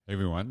Hey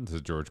everyone, this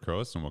is George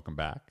Cross, and welcome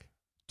back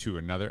to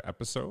another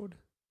episode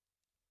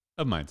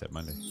of Mindset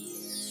Monday.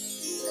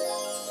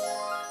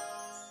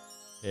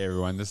 Hey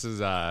everyone, this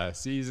is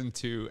season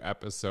 2,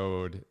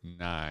 episode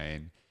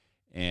 9,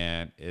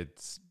 and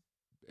it's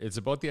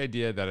about the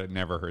idea that it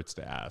never hurts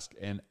to ask.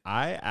 And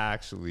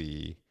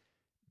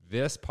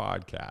this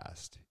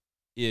podcast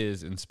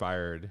is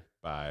inspired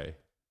by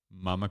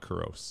Mama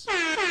Caros. By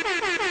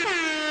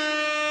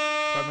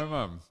my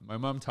mom. My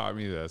mom taught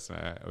me this, and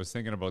I was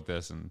thinking about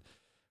this and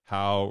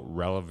how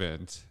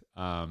relevant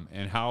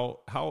and how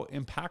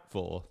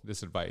impactful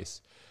this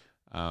advice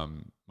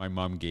my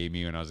mom gave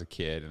me when I was a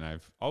kid, and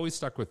I've always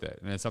stuck with it.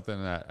 And it's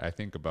something that I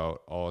think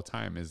about all the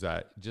time, is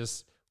that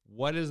just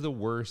what is the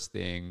worst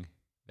thing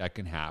that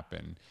can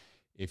happen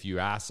if you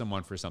ask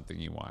someone for something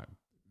you want?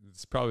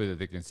 It's probably that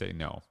they can say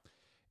no.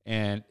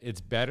 And it's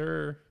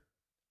better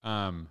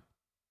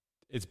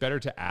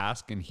to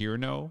ask and hear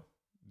no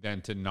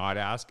than to not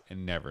ask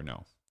and never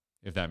know,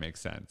 if that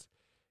makes sense.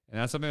 And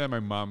that's something that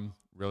my mom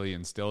really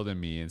instilled in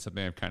me, and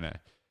something I've kind of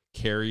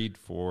carried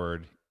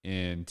forward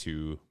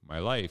into my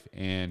life.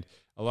 And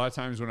a lot of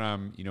times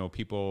when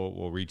people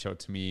will reach out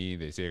to me,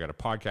 they say, I got a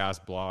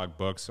podcast, blog,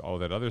 books, all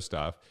that other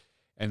stuff.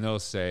 And they'll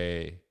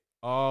say,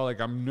 oh,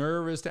 like, I'm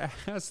nervous to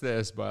ask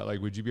this, but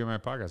like, would you be on my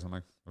podcast? I'm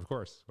like, of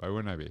course. Why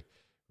wouldn't I be?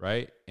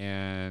 Right.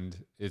 And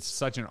it's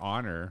such an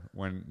honor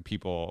when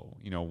people,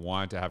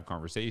 want to have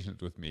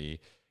conversations with me.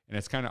 And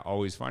it's kind of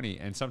always funny.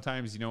 And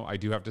sometimes, I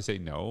do have to say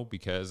no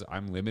because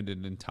I'm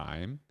limited in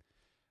time.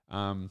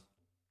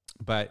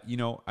 But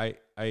I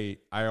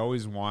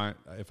always want,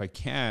 if I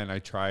can, I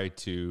try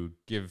to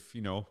give,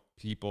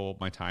 people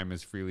my time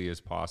as freely as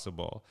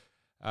possible.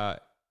 And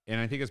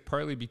I think it's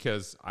partly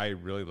because I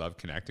really love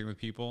connecting with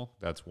people.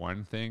 That's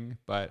one thing.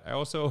 But I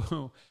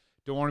also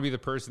don't want to be the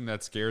person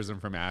that scares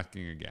them from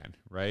asking again.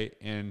 Right.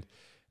 And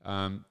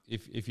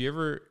if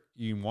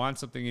you want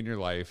something in your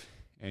life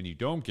and you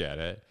don't get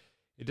it,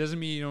 it doesn't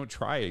mean you don't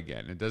try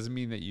again. It doesn't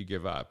mean that you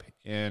give up.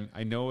 And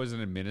I know as an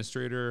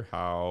administrator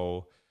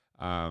how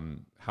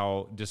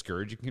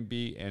discouraging it can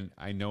be. And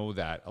I know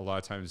that a lot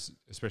of times,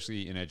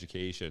 especially in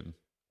education,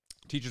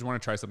 teachers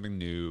want to try something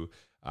new.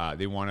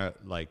 They want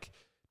to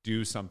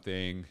do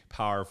something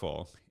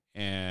powerful,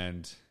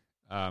 and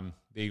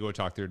they go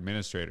talk to their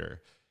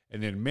administrator,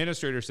 and the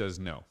administrator says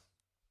no.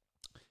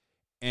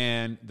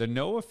 And the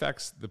no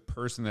affects the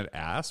person that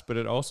asked, but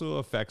it also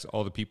affects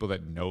all the people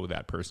that know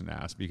that person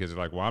asked, because they're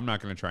like, well, I'm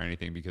not going to try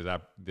anything because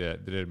the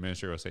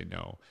administrator will say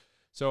no.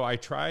 So I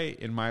try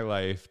in my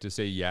life to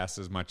say yes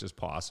as much as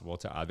possible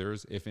to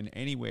others, if in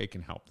any way it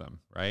can help them,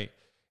 right?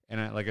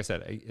 And like I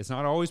said, it's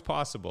not always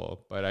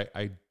possible, but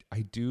I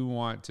do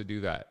want to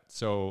do that.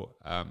 So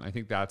I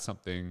think that's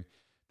something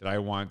that I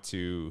want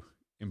to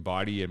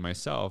embody in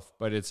myself,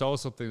 but it's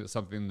also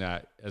something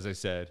that, as I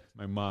said,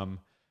 my mom,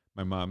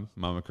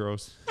 Mama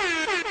Cross,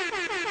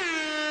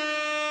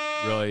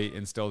 really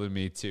instilled in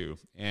me too.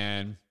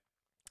 And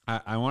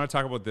I want to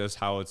talk about this,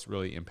 how it's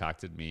really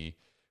impacted me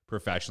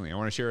professionally. I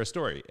want to share a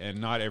story,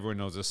 and not everyone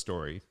knows this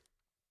story,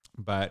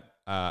 but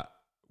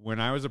when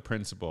I was a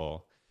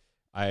principal,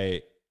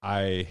 we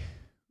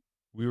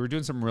were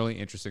doing some really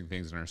interesting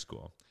things in our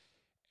school.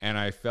 And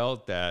I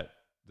felt that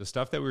the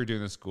stuff that we were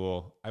doing in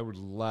school, I would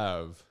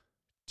love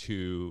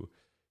to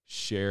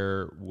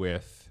share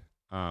with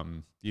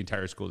the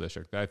entire school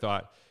district. I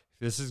thought, if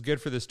this is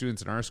good for the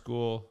students in our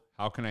school,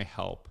 how can I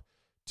help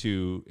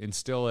to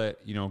instill it,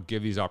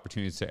 give these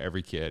opportunities to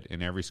every kid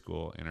in every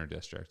school in our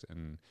district?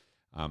 And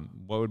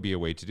what would be a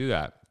way to do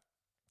that?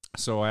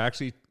 So I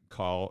actually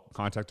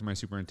contacted my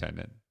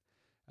superintendent,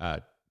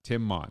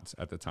 Tim Mons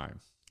at the time.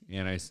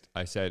 And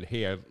I said,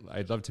 hey,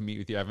 I'd love to meet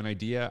with you. I have an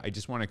idea. I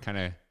just want to kind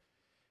of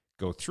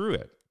go through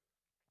it.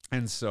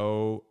 And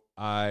so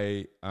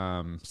I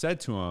said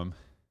to him,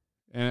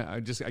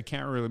 and I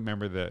can't really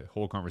remember the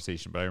whole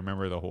conversation, but I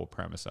remember the whole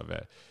premise of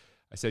it.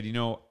 I said,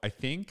 I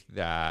think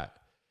that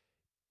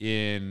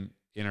in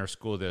our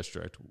school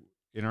district,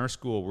 in our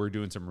school, we're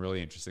doing some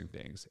really interesting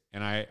things.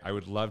 And I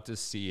would love to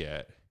see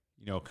it,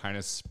 kind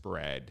of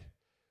spread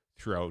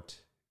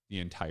throughout the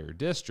entire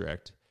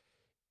district.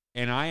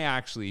 And I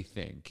actually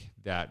think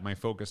that my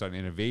focus on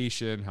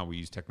innovation, how we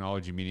use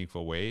technology in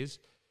meaningful ways,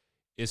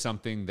 is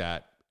something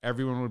that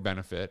everyone would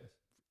benefit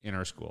in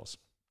our schools.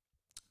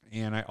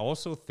 And I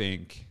also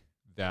think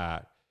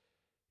that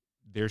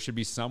there should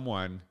be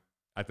someone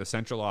at the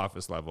central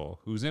office level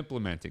who's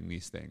implementing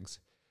these things,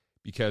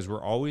 because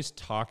we're always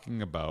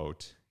talking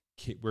about,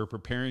 we're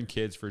preparing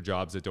kids for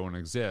jobs that don't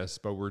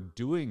exist, but we're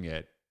doing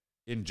it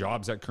in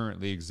jobs that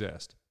currently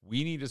exist.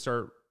 We need to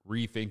start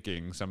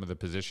rethinking some of the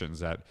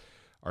positions that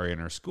are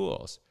in our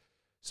schools.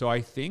 So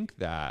I think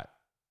that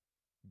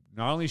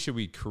not only should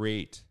we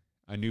create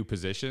a new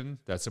position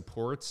that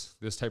supports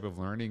this type of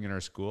learning in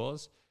our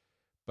schools,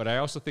 but I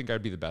also think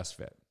I'd be the best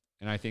fit,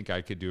 and I think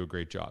I could do a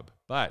great job.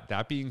 But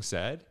that being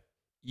said,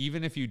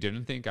 even if you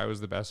didn't think I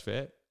was the best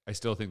fit, I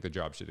still think the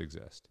job should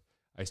exist.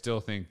 I still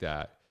think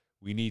that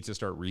we need to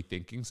start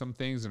rethinking some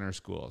things in our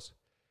schools.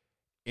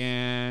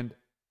 And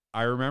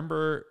I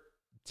remember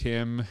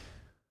Tim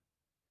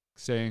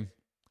saying,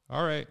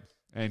 all right,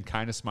 and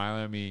kind of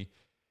smiling at me.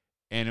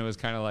 And it was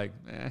kind of like,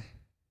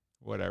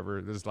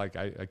 whatever. This is like,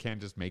 I can't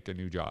just make a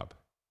new job.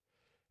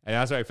 And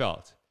that's what I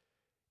felt.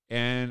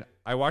 And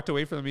I walked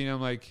away from the meeting.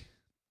 I'm like,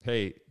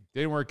 hey,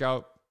 didn't work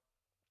out.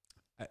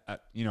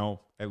 At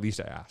least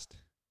I asked.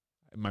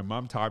 My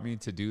mom taught me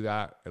to do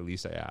that. At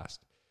least I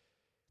asked.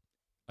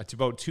 It's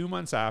about 2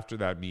 months after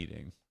that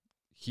meeting,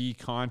 he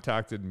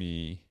contacted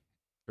me,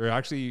 or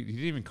actually, he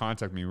didn't even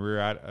contact me. We were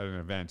at an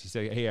event. He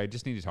said, hey, I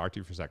just need to talk to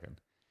you for a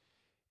second.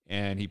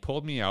 And he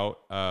pulled me out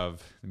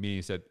of the meeting.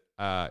 He said,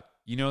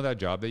 you know that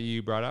job that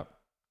you brought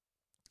up?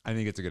 I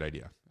think it's a good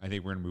idea. I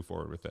think we're going to move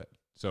forward with it.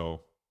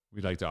 So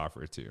we'd like to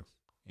offer it to you.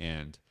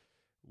 And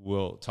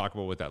we'll talk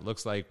about what that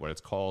looks like, what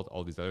it's called,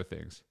 all these other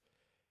things.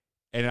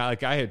 And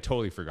I had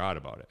totally forgot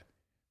about it.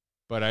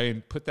 But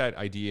I put that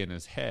idea in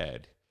his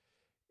head.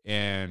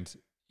 And,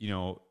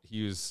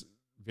 he was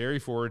very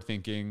forward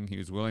thinking. He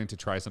was willing to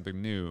try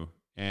something new.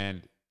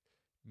 And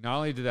not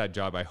only did that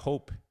job, I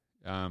hope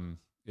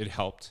it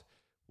helped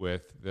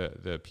with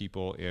the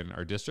people in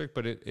our district,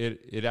 but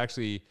it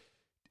actually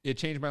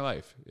changed my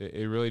life.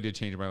 It really did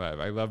change my life.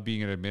 I love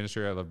being an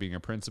administrator. I love being a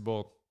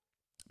principal.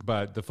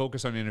 But the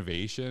focus on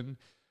innovation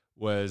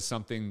was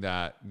something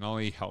that not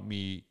only helped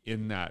me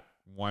in that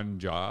one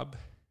job,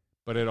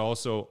 but it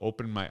also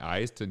opened my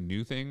eyes to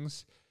new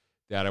things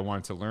that I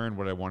wanted to learn,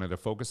 what I wanted to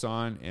focus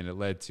on. And it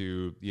led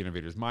to the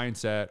innovator's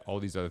mindset, all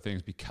these other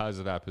things because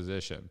of that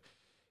position.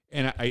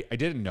 And I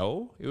didn't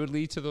know it would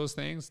lead to those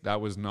things. That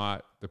was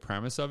not the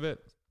premise of it.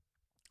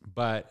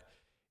 But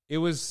it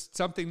was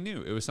something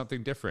new. It was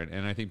something different.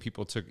 And I think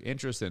people took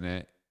interest in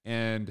it.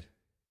 And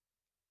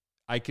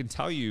I can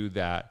tell you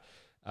that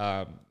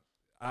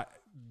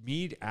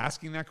me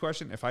asking that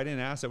question, if I didn't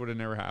ask, that would have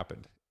never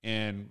happened.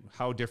 And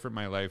how different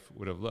my life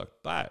would have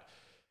looked. But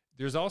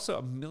there's also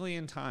a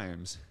million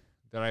times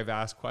that I've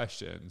asked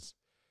questions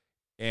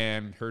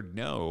and heard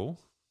no,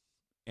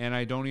 and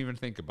I don't even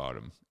think about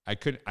them.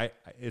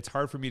 It's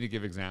hard for me to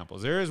give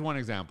examples. There is one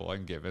example I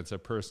can give. It's a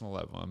personal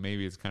level, and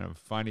maybe it's kind of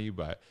funny,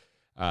 but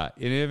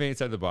in Innovate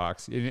Outside the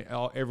Box,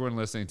 everyone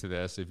listening to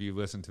this, if you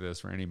listen to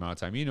this for any amount of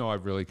time,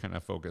 I've really kind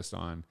of focused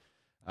on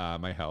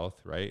my health,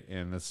 right?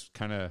 And that's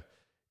kind of,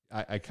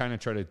 I kind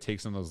of try to take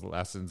some of those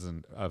lessons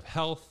of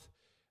health,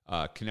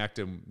 connect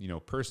them,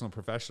 personal,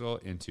 professional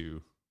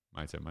into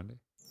Mindset Monday.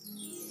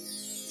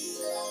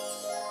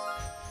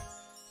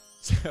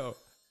 So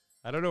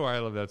I don't know why I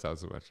love that sound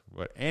so much,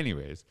 but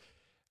anyways,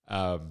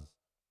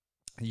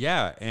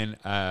 yeah. And,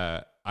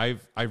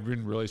 I've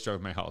been really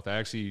struggling with my health. I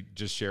actually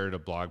just shared a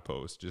blog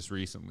post just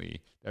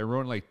recently. I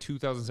wrote in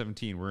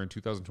 2017. We're in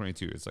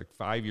 2022. It's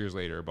 5 years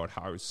later about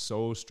how I was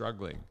so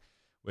struggling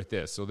with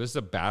this. So this is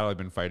a battle I've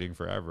been fighting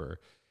forever.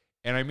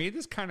 And I made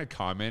this kind of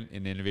comment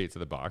in Innovate Outside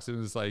the Box. It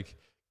was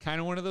kind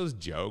of one of those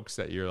jokes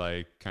that you're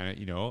and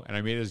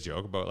I made this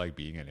joke about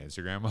being an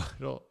Instagram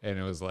model. And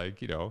it was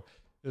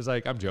it was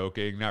I'm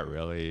joking, not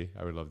really.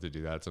 I would love to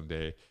do that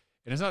someday.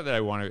 And it's not that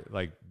I want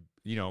to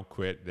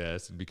quit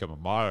this and become a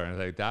model or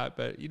anything like that.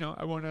 But,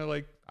 I want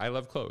to I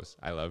love clothes.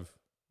 I love,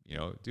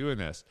 doing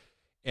this.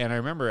 And I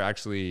remember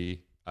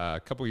actually a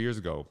couple of years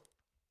ago,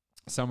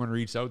 someone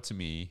reached out to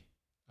me,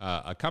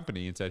 a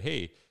company, and said,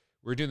 hey,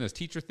 we're doing this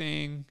teacher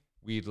thing.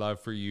 We'd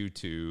love for you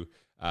to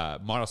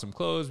model some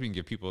clothes. We can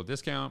give people a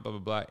discount, blah,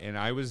 blah, blah. And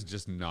I was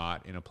just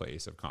not in a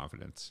place of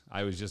confidence.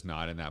 I was just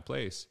not in that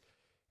place.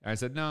 And I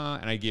said, no.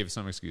 And I gave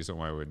some excuse on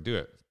why I wouldn't do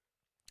it.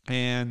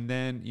 And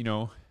then,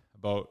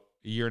 about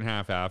a year and a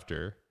half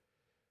after,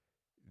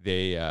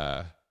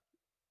 I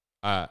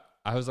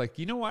was like,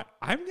 you know what?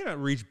 I'm going to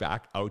reach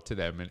back out to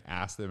them and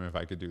ask them if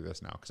I could do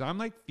this now. Because I'm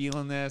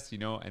feeling this,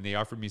 and they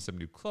offered me some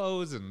new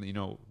clothes and,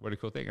 what a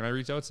cool thing. And I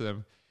reached out to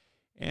them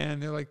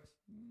and they're like,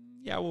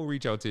 yeah, we'll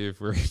reach out to you if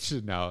we're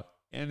interested now.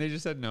 And they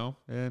just said no.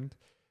 And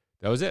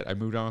that was it. I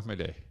moved on with my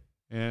day.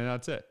 And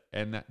that's it.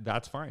 And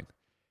that's fine.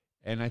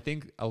 And I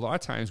think a lot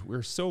of times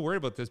we're so worried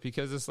about this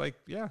because it's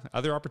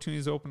other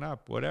opportunities open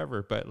up,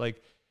 whatever. But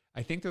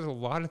I think there's a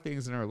lot of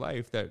things in our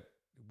life that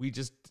we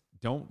just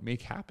don't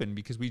make happen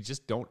because we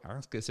just don't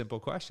ask a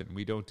simple question.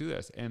 We don't do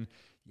this. And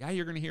yeah,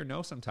 you're going to hear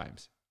no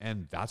sometimes,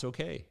 and that's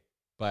okay.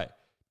 But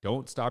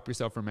don't stop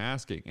yourself from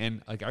asking.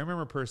 And I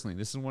remember personally,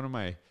 this is one of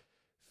my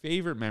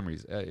favorite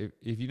memories.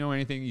 If you know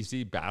anything, you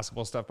see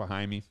basketball stuff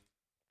behind me.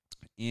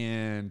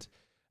 And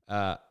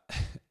I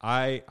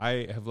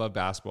have loved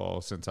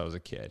basketball since I was a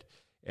kid.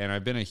 And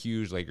I've been a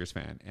huge Lakers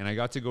fan. And I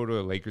got to go to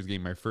a Lakers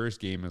game. My first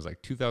game was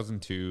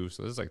 2002.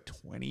 So this is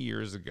 20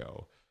 years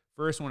ago.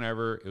 First one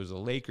ever. It was the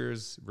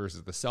Lakers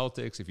versus the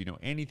Celtics. If you know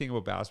anything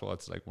about basketball,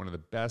 it's one of the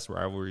best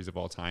rivalries of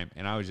all time.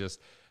 And I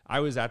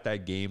was at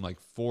that game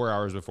 4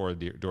 hours before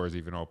the doors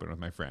even opened with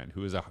my friend,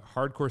 who is a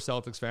hardcore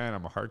Celtics fan.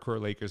 I'm a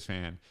hardcore Lakers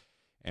fan.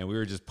 And we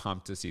were just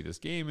pumped to see this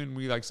game. And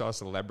we saw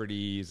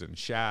celebrities and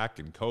Shaq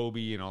and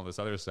Kobe and all this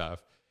other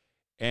stuff.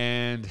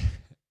 And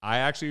I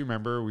actually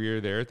remember we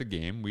were there at the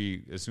game.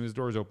 As soon as the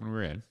doors opened, we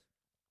were in.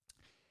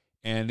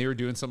 And they were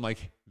doing some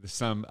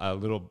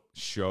little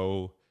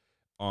show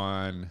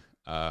on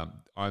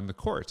the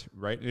court,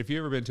 right? And if you've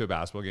ever been to a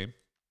basketball game,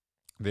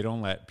 they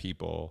don't let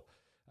people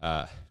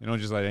They don't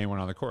just let anyone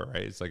on the court,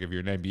 right? It's like if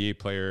you're an NBA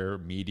player,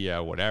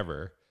 media,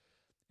 whatever.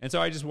 And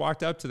so I just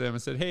walked up to them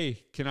and said,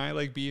 hey, can I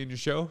like be in your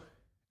show?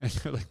 And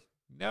they're like,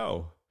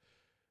 no.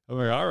 I'm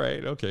like, all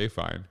right, okay,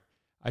 fine.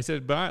 I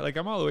said, but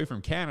I'm all the way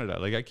from Canada.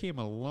 Like I came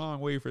a long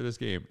way for this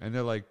game. And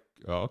they're like,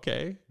 oh,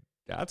 okay,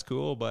 that's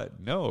cool. But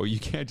no, you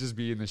can't just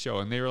be in the show.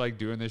 And they were like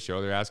doing the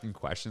show. They're asking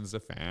questions to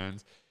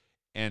fans.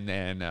 And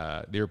then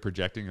they were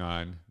projecting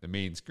on the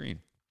main screen.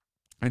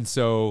 And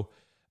so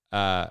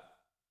I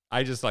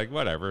just like,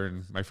 whatever.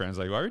 And my friend's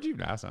like, why would you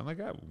ask that? I'm like,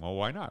 oh, well,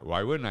 why not?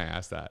 Why wouldn't I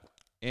ask that?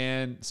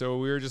 And so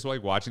we were just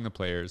like watching the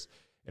players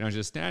and I was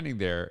just standing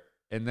there.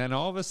 And then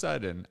all of a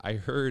sudden I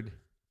heard,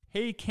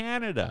 hey,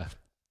 Canada.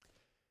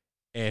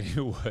 And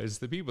it was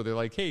the people. They're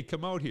like, hey,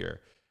 come out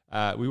here.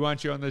 We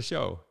want you on the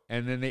show.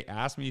 And then they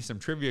asked me some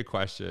trivia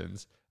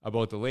questions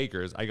about the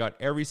Lakers. I got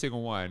every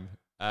single one.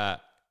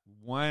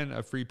 Won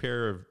a free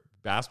pair of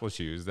basketball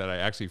shoes that I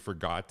actually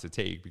forgot to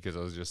take because I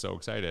was just so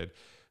excited.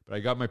 But I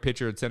got my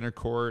picture at center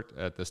court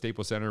at the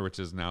Staples Center, which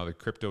is now the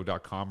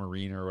Crypto.com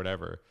arena or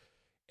whatever.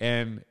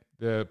 And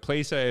the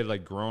place I had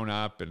like grown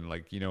up and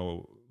like,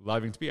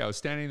 loving to be, I was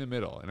standing in the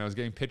middle and I was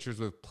getting pictures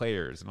with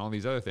players and all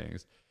these other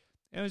things.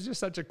 And it was just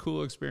such a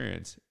cool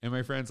experience. And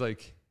my friend's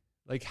like,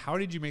 how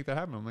did you make that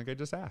happen? I'm like, I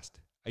just asked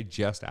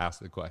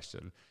the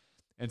question.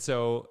 And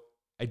so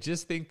I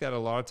just think that a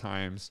lot of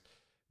times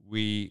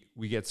we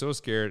get so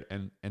scared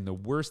and the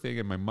worst thing,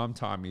 and my mom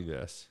taught me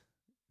this,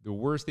 the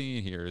worst thing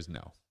you hear is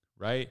no,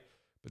 right?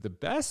 But the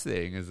best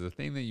thing is the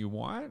thing that you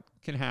want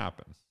can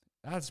happen.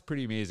 That's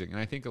pretty amazing. And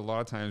I think a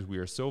lot of times we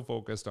are so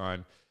focused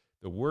on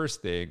the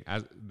worst thing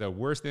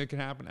that can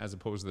happen as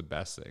opposed to the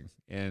best thing.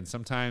 And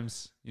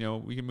sometimes,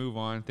 we can move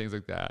on, things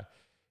like that.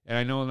 And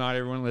I know not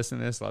everyone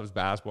listening to this loves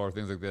basketball or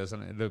things like this.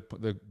 And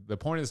the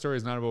point of the story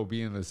is not about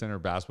being in the center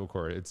of basketball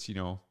court. It's,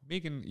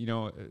 making,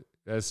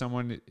 as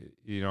someone,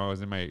 I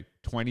was in my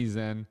 20s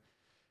then,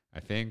 I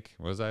think,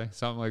 was I?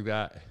 Something like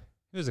that.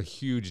 It was a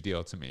huge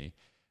deal to me.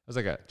 It was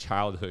like a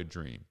childhood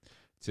dream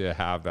to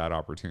have that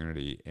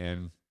opportunity.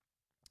 And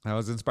I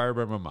was inspired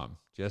by my mom.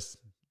 Just,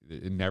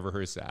 it never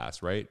hurts to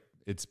ask, right?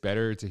 It's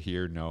better to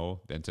hear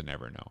no than to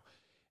never know.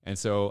 And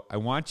so I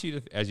want you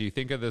to, as you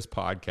think of this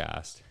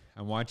podcast,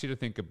 I want you to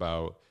think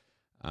about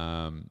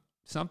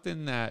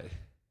something that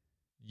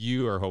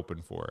you are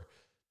hoping for,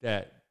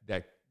 that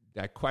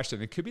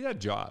question. It could be that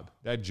job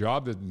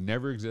that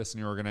never exists in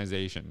your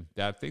organization,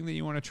 that thing that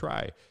you want to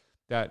try,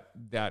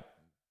 that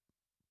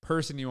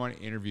person you want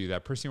to interview,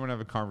 that person you want to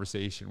have a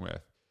conversation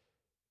with,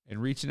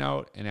 and reaching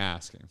out and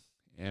asking.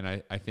 And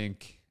I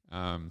think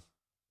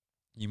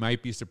you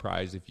might be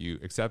surprised if you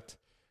accept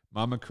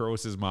Mama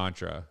Carose's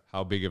mantra,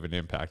 how big of an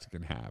impact it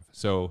can have.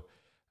 So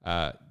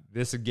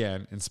this,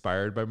 again,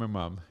 inspired by my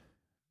mom,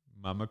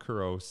 Mama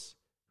Carose,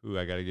 who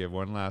I got to give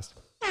one last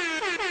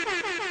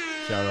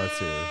shout out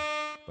to.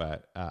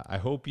 But I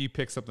hope you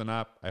pick something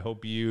up. I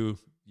hope the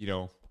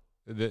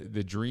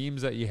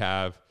dreams that you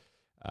have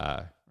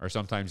are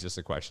sometimes just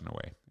a question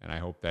away. And I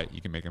hope that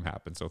you can make them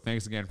happen. So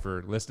thanks again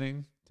for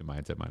listening to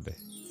Mindset Monday.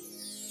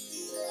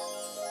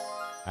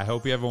 I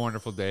hope you have a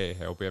wonderful day.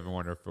 I hope you have a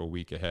wonderful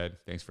week ahead.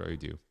 Thanks for all you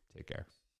do. Take care.